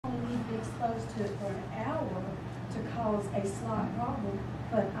exposed to it for an hour to cause a slight problem,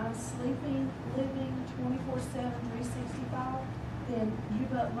 but I'm sleeping, living 24/7, 365, then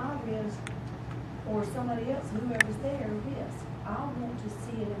you up my risk, or somebody else, whoever's there, risk. I want to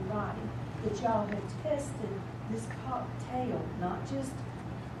see it in writing, that y'all have tested this cocktail, not just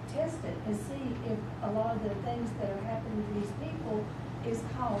test it and see if a lot of the things that are happening to these people is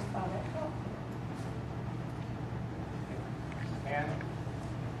caused by that cocktail. And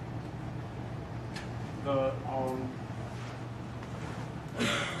the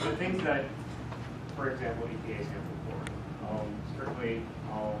things that, for example, EPA sample for, strictly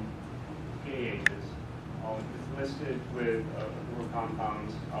PAHs, is listed with a group of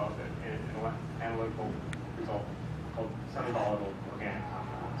compounds of an analytical result called semi-volatile organic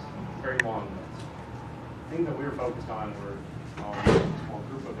compounds. Very long list. The thing that we were focused on were a small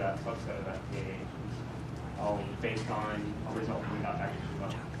group of that subset of that PAHs, based on a result we got back to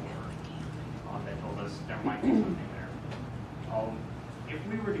level 4 that told us there might be something there. If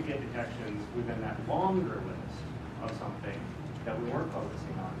we were to get detections within that longer list of something that we weren't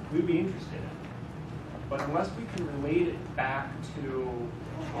focusing on, we'd be interested in. But unless we can relate it back to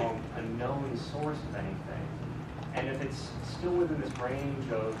a known source of anything, and if it's still within this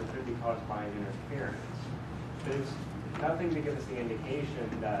range of it could be caused by an interference, there's nothing to give us the indication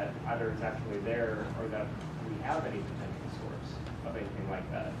that either it's actually there or that we have any potential source of anything like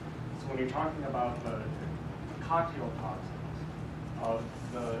that. So when you're talking about the cocktail toxins,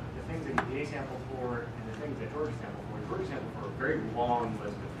 the things that EPA sample for and the things that Georgia sample for a very long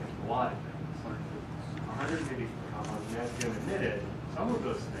list of things, a lot of things. 150 compounds, and as Jim admitted, some of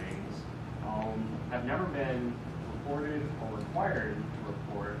those things have never been reported or required to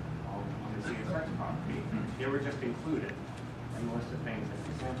report on the CSX property. They were just included in the list of things that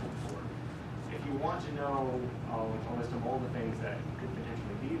we sampled for. If you want to know a list of all the things that could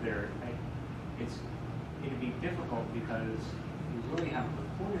potentially be there, it'd be difficult because we really haven't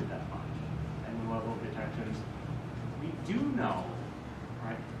reported that much and the level of detections. We do know,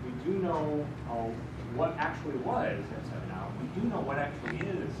 right? We do know what actually was now. We do know what actually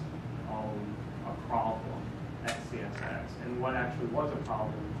is a problem at CSX and what actually was a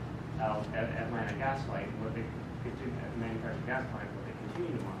problem at Atlanta Gas Light, what they continue at manufactured gas plant, what they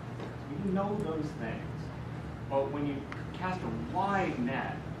continue to monitor. We know those things, but when you cast a wide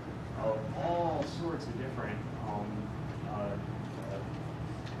net of all sorts of different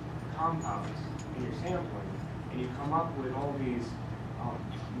compounds in your sampling, and you come up with all these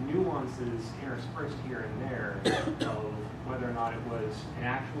nuances interspersed here and there of whether or not it was an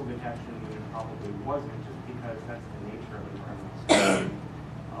actual detection when it probably wasn't, just because that's the nature of environmental study.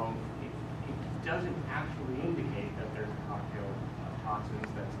 It doesn't actually indicate that there's a cocktail of toxins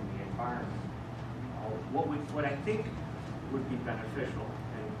that's in the environment. What I think would be beneficial,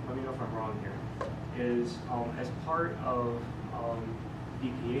 and let me know if I'm wrong here, is as part of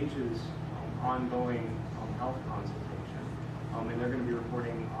DPH's ongoing health consultation, and they're going to be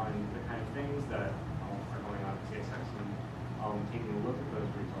reporting on the kind of things that are going on at CSX and taking a look at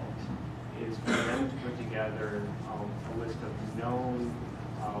those results, is for them to put together a list of known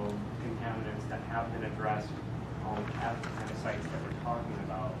contaminants that have been addressed at the kind of sites that we're talking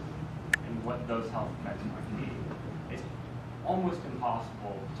about and what those health effects might be. It's almost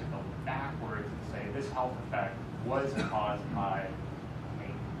impossible to go backwards and say this health effect was caused by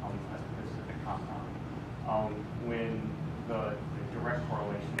a specific compound when the direct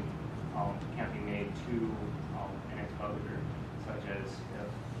correlation can't be made to an exposure, such as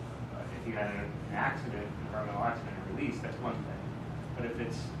if you had an accident, an environmental accident and release, that's one thing. But if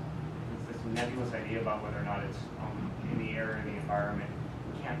it's this nebulous idea about whether or not it's in the air or in the environment,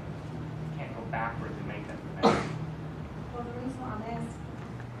 we can't go backwards and make that preventative. Well, the reason why I'm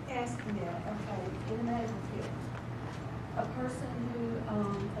asking that, okay, in the medical field, a person who,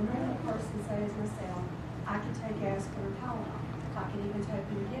 a normal person, say as myself, I can take aspirin or Tylenol. I can even take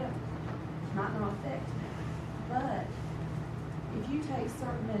them together. Might not affect me. But if you take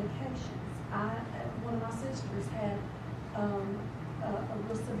certain medications, one of my sisters had a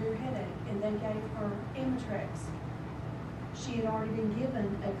real severe headache, and they gave her Imitrex. She had already been given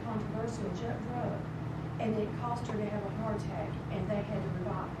a controversial drug, and it caused her to have a heart attack, and they had to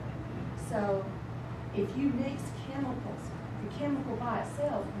revive her. So if you mix chemicals, the chemical by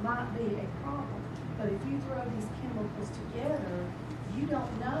itself might be a problem, but if you throw these chemicals together, you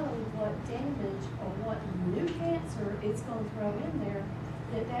don't know what damage or what new cancer it's going to throw in there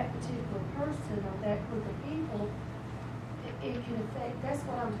that particular person or that group of people, it can affect. That's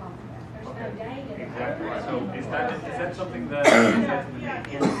what I'm talking about. There's no data. Exactly. So is that something that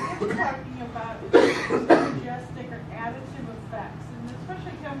we're talking about synergistic or additive effects, and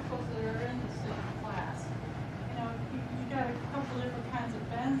especially chemicals that are in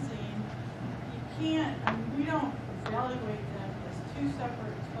can't, I mean, we don't evaluate them as two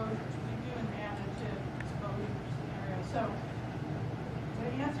separate exposures. We do an additive exposure scenario. So to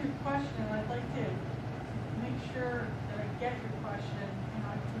answer your question, I'd like to make sure that I get your question, and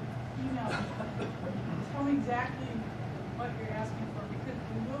I can email you. Tell me exactly what you're asking for, because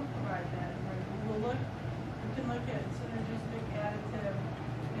we will provide that. Right? We can look at synergistic, additive,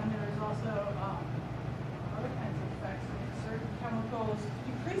 and there's also other kinds of effects. I mean, certain chemicals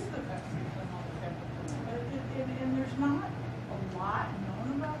decrease the effects of some other chemicals. And there's not a lot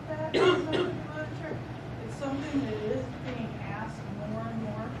known about that in scientific literature. It's something that is being asked more and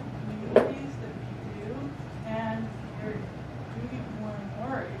more from communities that we do, and they're doing it more and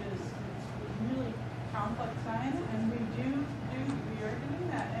more. It's really complex science, and we are doing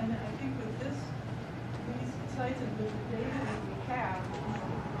that. And I think with these sites and with the data that we have, we can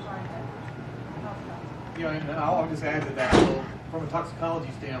provide that outcome. Yeah, and I'll just add to that. So from a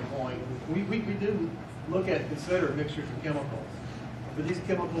toxicology standpoint, we do look at consider mixtures of chemicals. For these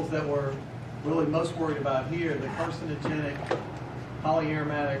chemicals that we're really most worried about here, the carcinogenic,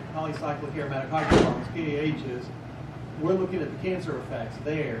 polyaromatic, polycyclic aromatic hydrocarbons, PAHs, we're looking at the cancer effects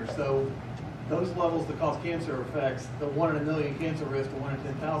there. So those levels that cause cancer effects, the 1 in a million cancer risk to 1 in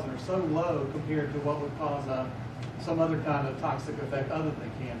 10,000, are so low compared to what would cause some other kind of toxic effect other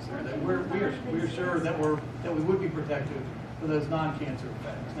than cancer, that we're sure that we would be protected for those non-cancer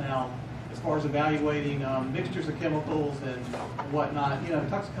effects. Now, as far as evaluating mixtures of chemicals and whatnot,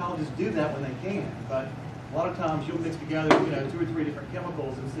 toxicologists do that when they can, but a lot of times you'll mix together, 2 or 3 different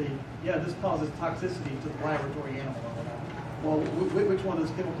chemicals and see, yeah, this causes toxicity to the laboratory animal. Well, which one of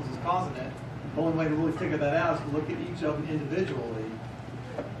those chemicals is causing it? The only way to really figure that out is to look at each of them individually,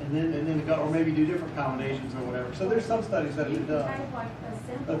 and then go, or maybe do different combinations or whatever. So there's some studies that have been done. You can take like a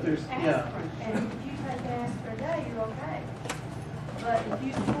simple But there's- aspirin, yeah. and if you take aspirin a day, you're okay. But if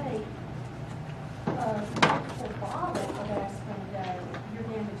you take a multiple bottle of aspirin a day, you're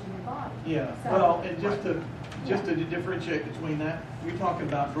damaging your body. Yeah. So- Well, and just to differentiate between that, you're talking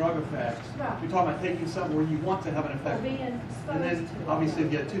about drug effects. Right. You're talking about taking something where you want to have an Or effect. being And exposed then, to it. obviously,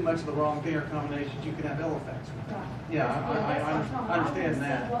 if you get too much of the wrong pair combinations, you can have ill effects. Right. Yeah, That's what I'm talking I about. understand I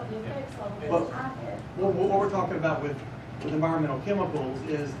that. want to see what the effects of it But- is. I get. Well, what we're talking about with environmental chemicals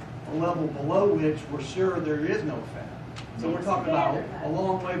is a level below which we're sure there is no effect. So we're Mixed talking about together, a though.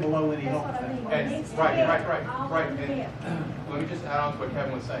 long way below any That's health what I effect. mean. And- Mixed right, together, right, all right. in And- together. Let me just add on to what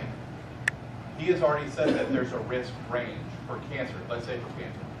Kevin was saying. He has already said that there's a risk range for cancer, let's say for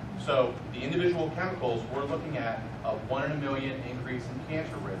cancer. So the individual chemicals, we're looking at a 1 in a million increase in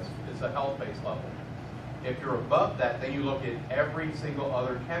cancer risk. It's a health-based level. If you're above that, then you look at every single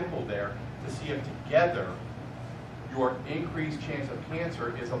other chemical there to see if together your increased chance of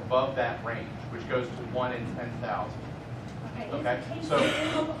cancer is above that range, which goes to 1 in 10,000. Okay, so- The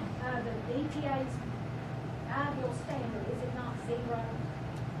EPA's ideal standard, is it not 0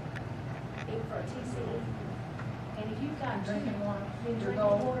 for a TCE? And if you've got Drinking water, then your drinking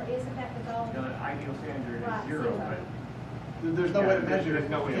goal. water, isn't that the goal? The ideal standard Right, is 0, zero. but There's no way to measure it. There's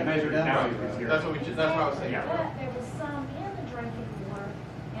no way to Can't measure it down now. to It's zero. That's what that's what I was saying. Yeah. But there was some in the drinking water,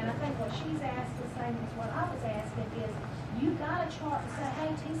 and I think what she's asking, same as what I was asking, is you've got a chart to say, hey,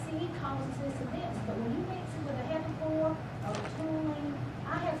 TCE causes this and this, but when you mix it with a heavy pour or a tooling,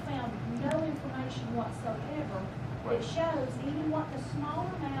 I have found no information whatsoever that Right. shows even what the small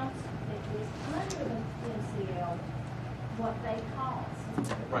amounts that is under the MCL, what they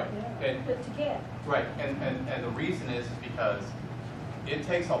cause. Right. And- Put together. Right, and the reason is because it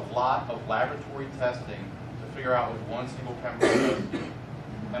takes a lot of laboratory testing to figure out what one single chemical does.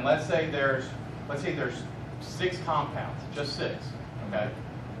 And let's say there's 6 compounds, just 6, okay?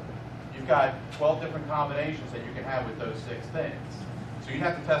 You've got 12 different combinations that you can have with those 6 things. So you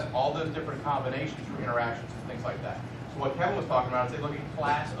have to test all those different combinations for interactions and things like that. So what Kevin was talking about is they look at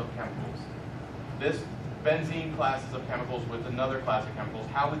class of chemicals. This benzene classes of chemicals with another class of chemicals,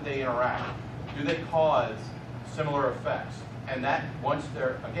 how would they interact? Do they cause similar effects? And that, once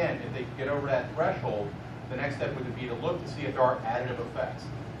they're, again, if they get over that threshold, the next step would be to look to see if there are additive effects.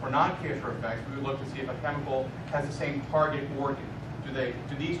 For non-cancer effects, we would look to see if a chemical has the same target organ.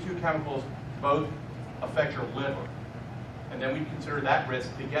 Do these 2 chemicals both affect your liver? And then we consider that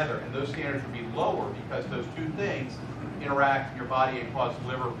risk together, and those standards would be lower because those 2 things interact in your body and cause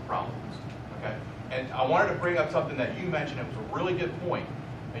liver problems. Okay? And I wanted to bring up something that you mentioned. It was a really good point.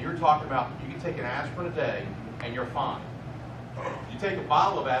 And you're talking about you can take an aspirin a day and you're fine. You take a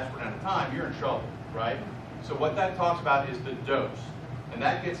bottle of aspirin at a time, you're in trouble, right? So what that talks about is the dose. And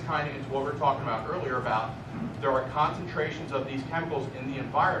that gets kind of into what we were talking about earlier about there are concentrations of these chemicals in the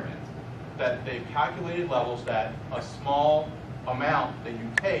environment that they've calculated levels that a small amount that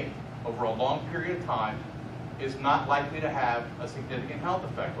you take over a long period of time is not likely to have a significant health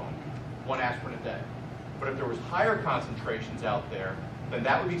effect on you, 1 aspirin a day. But if there was higher concentrations out there, then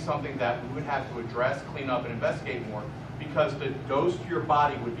that would be something that we would have to address, clean up, and investigate more, because the dose to your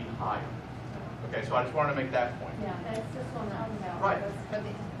body would be higher. Okay, so I just wanted to make that point. Yeah, that's just what I'm about. Right. But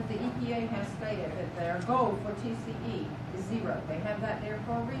the EPA has stated that their goal for TCE is 0. They have that there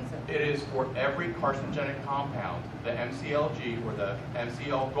for a reason. It is for every carcinogenic compound, the MCLG or the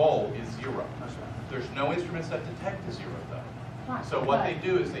MCL goal is 0. There's no instruments that detect the 0 though. Right. So what they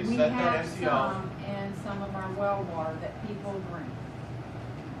do is they set that We have MCL. some in some of our well water that people drink.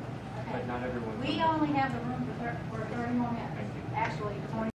 But not everyone. We only have the room for 30 more minutes. Thank you. Actually, 20.